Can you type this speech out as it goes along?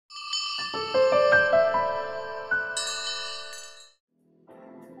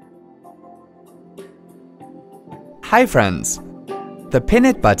Hi friends! The Pin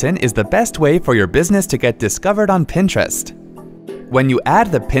It button is the best way for your business to get discovered on Pinterest. When you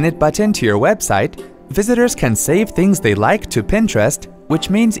add the Pin It button to your website, visitors can save things they like to Pinterest, which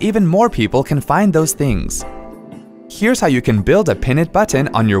means even more people can find those things. Here's how you can build a Pin It button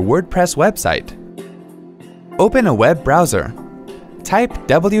on your WordPress website. Open a web browser. Type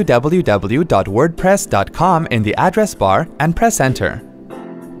www.wordpress.com in the address bar and press Enter.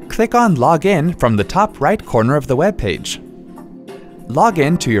 Click on Login from the top right corner of the web page. Log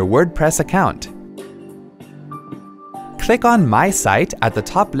in to your WordPress account. Click on My Site at the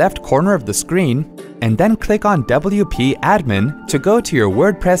top left corner of the screen, and then click on WP Admin to go to your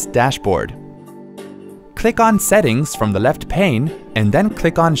WordPress dashboard. Click on Settings from the left pane, and then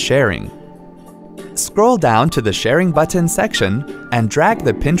click on Sharing. Scroll down to the Sharing button section and drag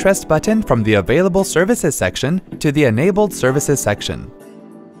the Pinterest button from the Available Services section to the Enabled Services section.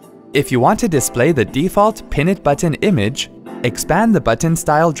 If you want to display the default Pin It button image, expand the button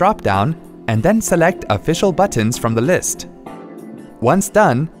style dropdown and then select Official Buttons from the list. Once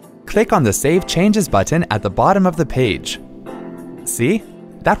done, click on the Save Changes button at the bottom of the page. See?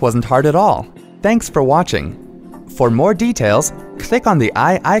 That wasn't hard at all. Thanks for watching. For more details, click on the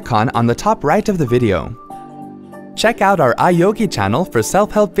eye icon on the top right of the video. Check out our iYogi channel for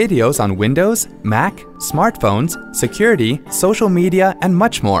self-help videos on Windows, Mac, smartphones, security, social media, and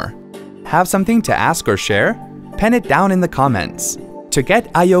much more. Have something to ask or share? Pen it down in the comments. To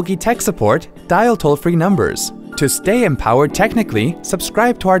get iYogi tech support, dial toll-free numbers. To stay empowered technically,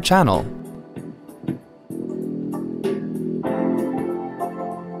 subscribe to our channel.